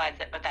even realize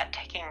it, but that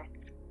ticking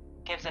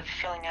gives a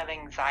feeling of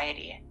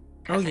anxiety.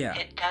 Oh yeah.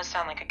 It does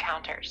sound like a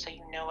counter, so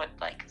you know what,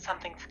 like,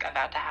 something's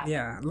about to happen.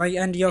 Yeah, like,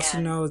 and you also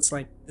know it's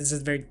like this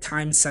is a very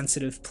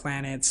time-sensitive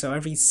planet, so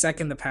every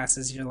second that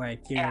passes, you're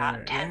like,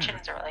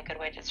 tension's a really good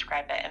way to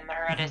describe it, and the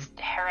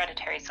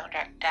Hereditary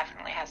soundtrack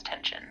definitely has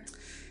tension.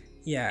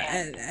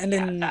 Yeah,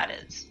 and that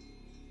is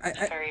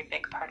a very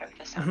big part of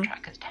the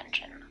soundtrack is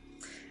tension.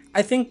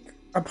 I think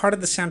a part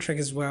of the soundtrack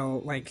as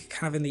well, like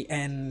kind of in the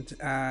end,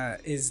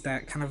 is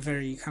that kind of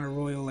very kind of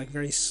royal, like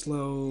very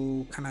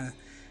slow kind of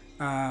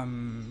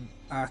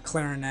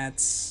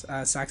clarinets,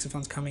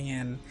 saxophones coming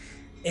in.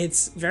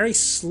 It's very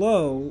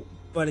slow,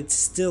 but it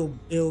still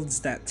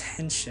builds that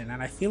tension,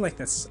 and I feel like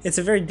it's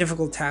a very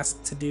difficult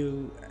task to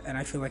do, and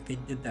I feel like they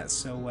did that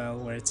so well,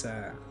 where it's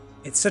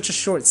such a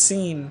short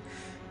scene,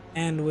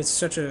 and with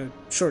such a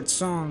short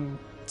song,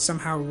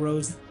 somehow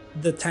rose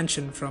the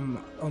tension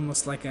from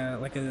almost like a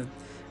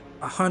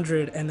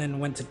 100 and then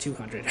went to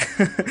 200.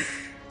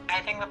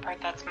 I think the part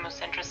that's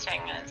most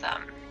interesting is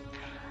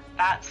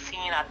that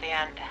scene at the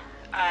end.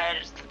 I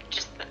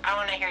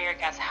want to hear your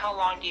guess. How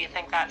long do you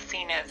think that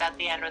scene is at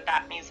the end with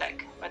that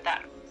music, with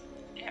that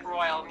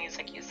royal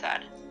music you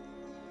said?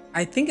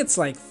 I think it's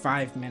like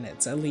 5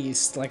 minutes at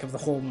least, like of the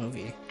whole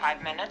movie.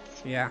 5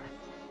 minutes? Yeah.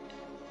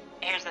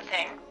 Here's the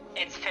thing.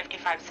 It's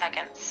 55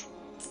 seconds,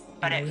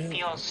 but it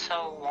feels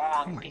so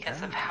long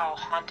because of how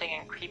haunting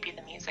and creepy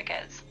the music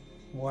is.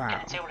 Wow.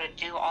 And it's able to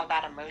do all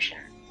that emotion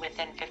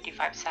within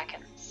 55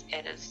 seconds.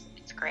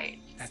 It's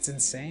great. That's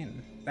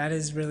insane. That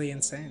is really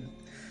insane.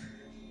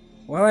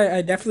 Well,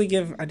 I definitely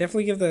give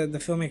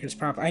the filmmakers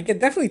props. I could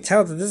definitely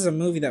tell that this is a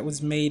movie that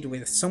was made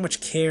with so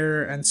much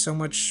care and so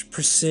much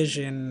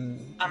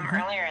precision.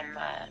 Earlier in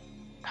the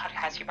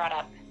podcast, you brought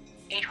up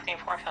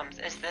A24 films.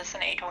 Is this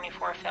an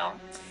A24 film?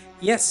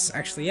 Yes,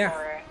 actually, yeah.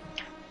 Or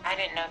I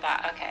didn't know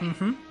that. Okay.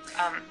 Mm-hmm.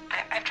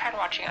 I've tried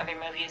watching other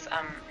movies.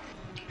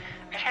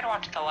 I tried to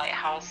watch The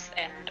Lighthouse,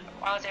 and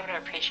while I was able to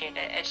appreciate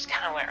it, it just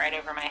kind of went right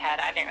over my head.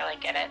 I didn't really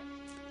get it.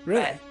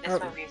 Really? But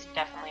this movie is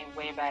definitely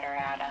way better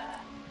at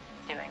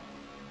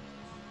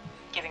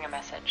giving a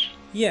message.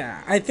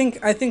 Yeah, I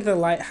think The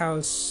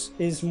Lighthouse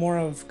is more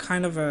of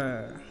kind of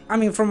a. I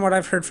mean, from what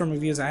I've heard from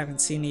reviews, I haven't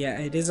seen it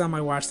yet. It is on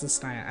my watch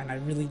list, and I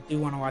really do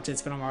want to watch it.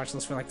 It's been on my watch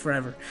list for like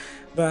forever,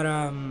 but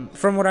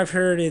from what I've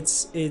heard,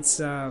 it's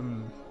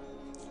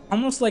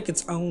almost like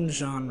its own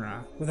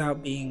genre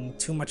without being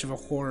too much of a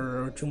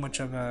horror or too much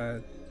of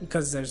a,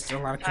 because there's a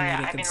lot of comedic I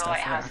mean, and The stuff.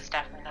 Lighthouse is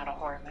definitely not a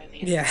horror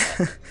movie. Yeah.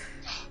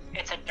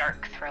 It's a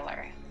dark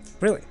thriller.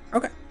 Really?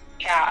 Okay.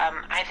 Yeah,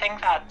 I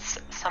think that's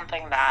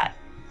something that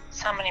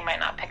somebody might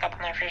not pick up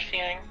on their first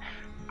viewing.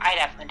 I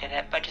definitely did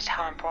it, but just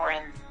how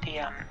important the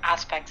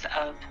aspects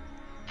of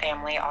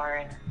family are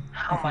and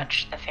how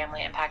much the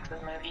family impacts the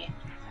movie.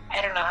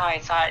 I don't know how I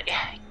saw it,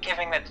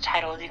 given that the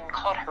title is even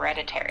called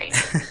Hereditary,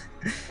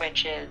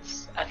 which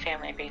is a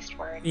family-based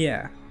word.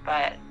 Yeah.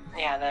 But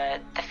yeah,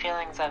 the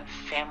feelings of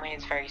family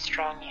is very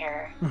strong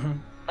here. Mm-hmm.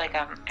 Like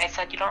I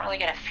said, you don't really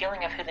get a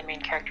feeling of who the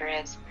main character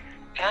is,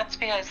 and that's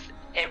because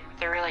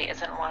there really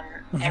isn't one.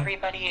 Mm-hmm.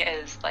 Everybody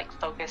is like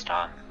focused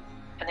on,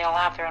 and they all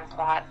have their own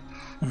plot.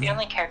 Mm-hmm. The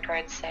only character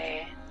I'd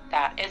say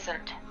that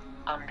isn't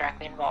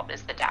directly involved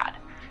is the dad.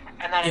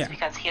 And that is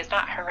because he is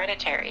not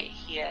hereditary.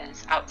 He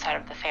is outside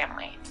of the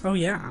family. Oh,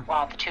 yeah.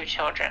 While the two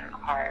children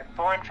are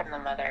born from the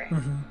mother,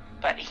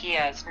 but he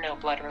has no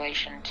blood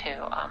relation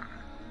to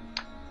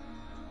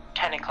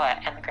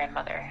Nicolette and the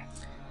grandmother.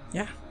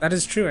 Yeah, that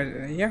is true.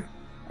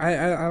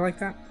 I like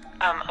that.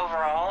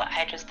 Overall,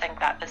 I just think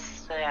that this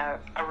is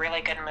a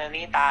really good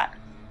movie that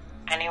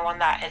anyone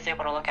that is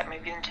able to look at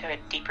movies into a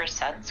deeper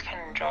sense can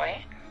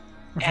enjoy.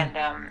 And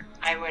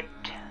I would...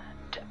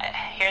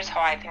 Here's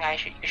how I think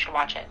you should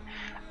watch it.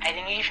 I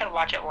think you should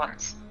watch it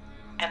once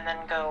and then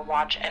go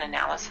watch an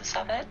analysis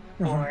of it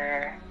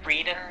or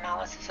read an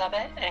analysis of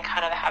it and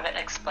kind of have it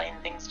explain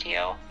things to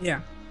you.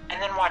 Yeah.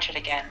 And then watch it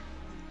again.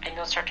 And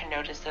you'll start to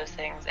notice those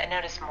things and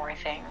notice more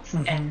things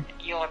and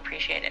you'll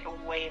appreciate it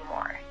way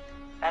more.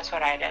 That's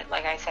what I did.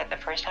 Like I said, the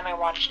first time I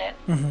watched it,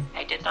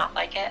 I did not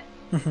like it.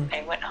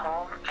 I went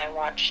home, I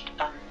watched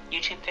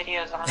YouTube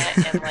videos on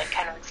it and like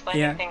kind of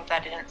explaining things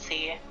I didn't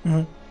see.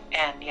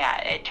 And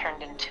yeah, it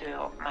turned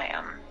into my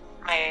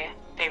my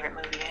favorite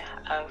movie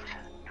of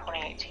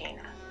 2018.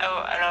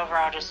 Oh, an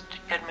overall just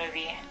good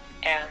movie.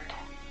 And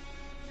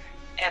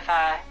if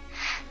I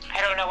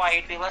don't know why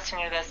you'd be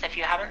listening to this if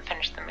you haven't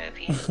finished the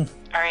movie,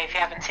 or if you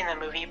haven't seen the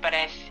movie, but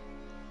if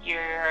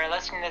you're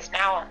listening to this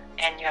now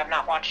and you have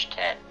not watched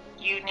it,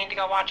 you need to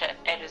go watch it.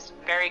 It is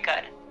very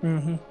good.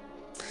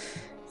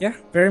 Yeah,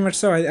 very much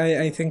so.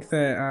 I think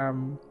that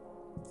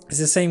it's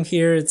the same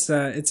here. It's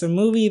a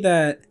movie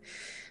that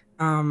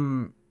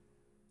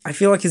I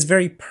feel like is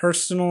very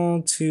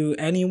personal to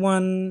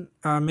anyone.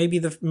 Maybe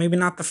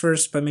not the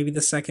first, but maybe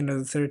the second or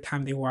the third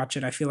time they watch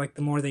it. I feel like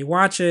the more they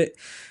watch it,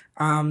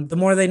 the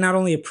more they not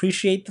only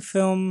appreciate the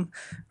film,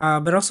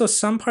 but also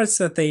some parts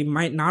that they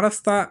might not have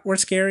thought were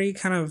scary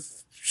kind of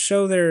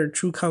show their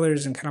true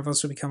colors and kind of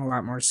also become a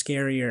lot more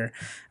scarier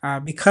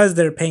because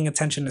they're paying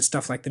attention to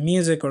stuff like the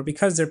music, or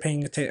because they're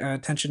paying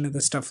attention to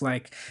the stuff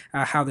like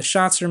how the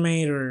shots are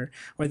made, or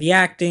the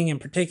acting in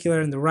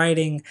particular and the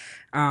writing.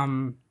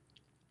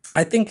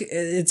 I think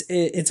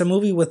it's a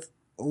movie with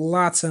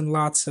lots and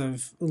lots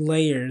of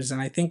layers,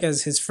 and I think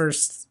as his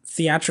first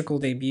theatrical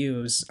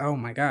debut, oh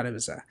my god, it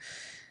was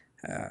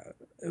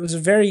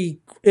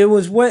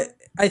what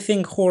I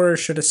think horror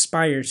should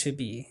aspire to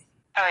be.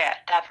 Oh yeah,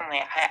 definitely.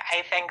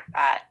 I think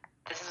that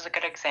this is a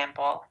good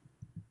example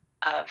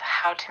of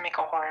how to make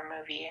a horror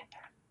movie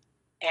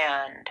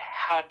and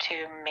how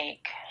to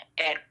make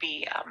it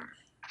be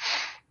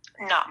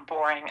not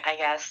boring, I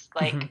guess.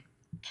 Like,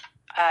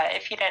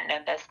 if you didn't know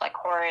this, like,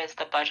 horror is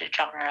the budget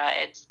genre.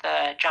 It's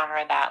the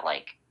genre that,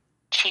 like,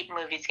 cheap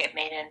movies get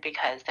made in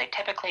because they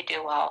typically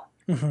do well.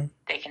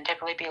 They can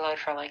typically be low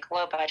for, like,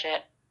 low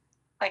budget.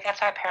 Like,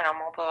 that's why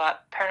Paranormal blew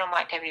up. Paranormal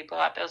Activity blew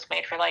up. It was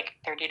made for, like,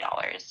 $30.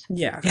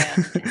 Yeah.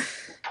 And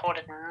pulled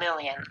in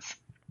millions.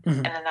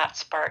 And then that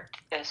sparked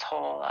this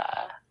whole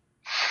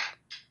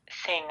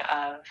thing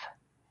of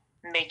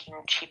making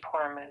cheap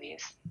horror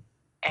movies.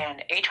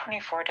 And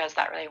A24 does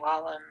that really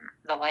well.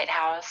 The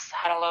Lighthouse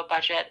had a low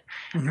budget.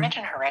 I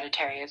mentioned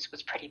Hereditary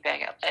was pretty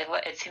big.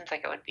 It seems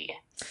like it would be.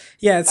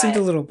 Yeah, it seemed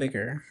a little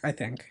bigger, I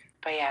think.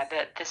 But yeah,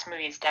 this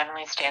movie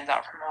definitely stands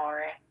out from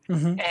horror.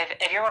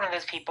 If you're one of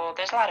those people,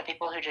 there's a lot of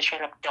people who just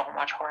straight up don't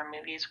watch horror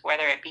movies,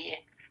 whether it be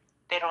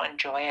they don't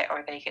enjoy it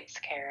or they get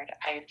scared.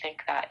 I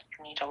think that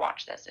you need to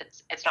watch this.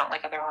 It's not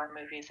like other horror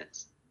movies.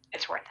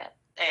 It's worth it.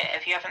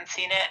 If you haven't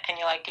seen it and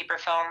you like deeper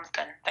films,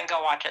 then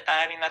go watch it.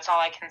 That's all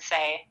I can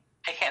say.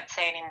 I can't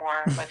say any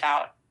more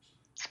without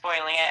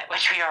spoiling it,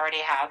 which we already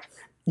have.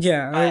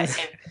 Yeah.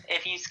 But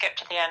if you skip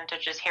to the end to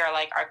just hear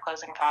like our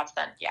closing thoughts,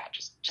 then yeah,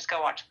 just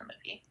go watch the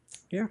movie.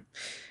 Yeah.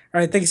 All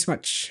right. Thank you so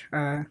much.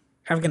 Have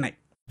a good night.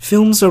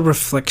 Films are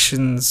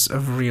reflections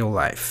of real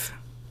life.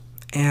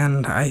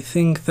 And I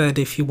think that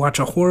if you watch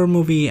a horror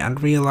movie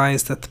and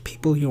realize that the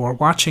people you are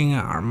watching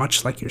are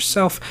much like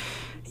yourself,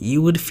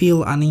 you would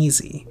feel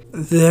uneasy.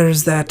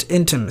 There's that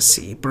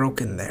intimacy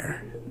broken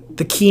there.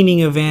 The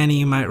keening of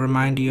Annie might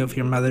remind you of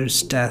your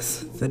mother's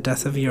death, the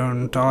death of your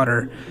own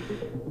daughter.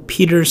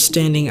 Peter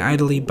standing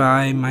idly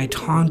by might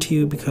haunt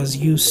you because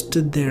you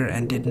stood there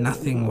and did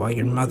nothing while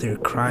your mother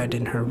cried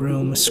in her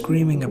room,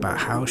 screaming about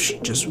how she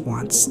just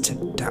wants to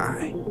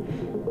die.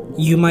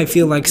 You might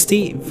feel like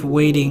Steve,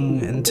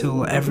 waiting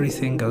until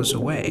everything goes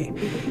away,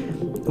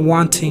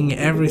 wanting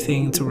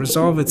everything to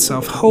resolve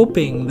itself,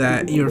 hoping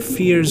that your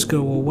fears go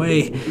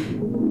away,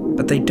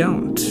 but they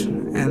don't,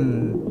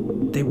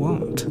 and they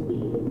won't.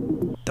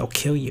 They'll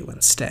kill you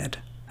instead.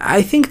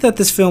 I think that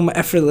this film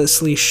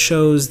effortlessly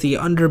shows the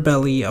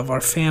underbelly of our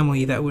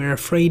family that we're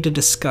afraid to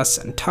discuss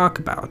and talk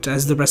about,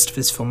 as the rest of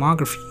his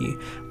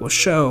filmography will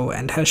show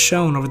and has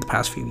shown over the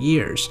past few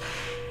years.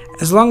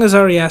 As long as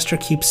Ari Aster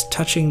keeps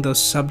touching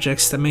those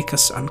subjects that make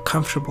us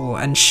uncomfortable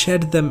and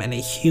shed them in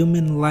a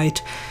human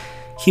light,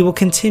 he will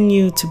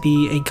continue to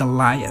be a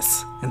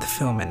Goliath in the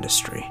film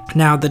industry.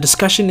 Now, the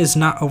discussion is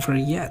not over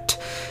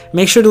yet.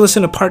 Make sure to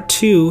listen to part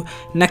 2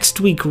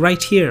 next week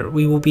right here.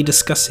 We will be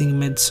discussing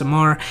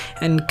Midsommar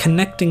and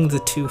connecting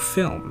the two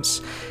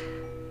films.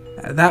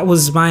 That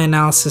was my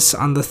analysis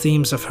on the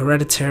themes of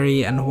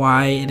Hereditary and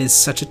why it is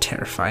such a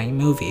terrifying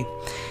movie.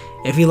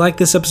 If you like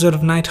this episode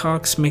of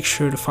Nighthawks, make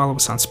sure to follow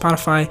us on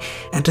Spotify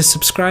and to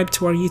subscribe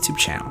to our YouTube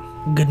channel.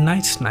 Good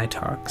night,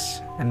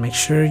 Nighthawks, and make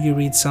sure you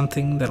read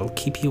something that'll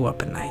keep you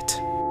up at night.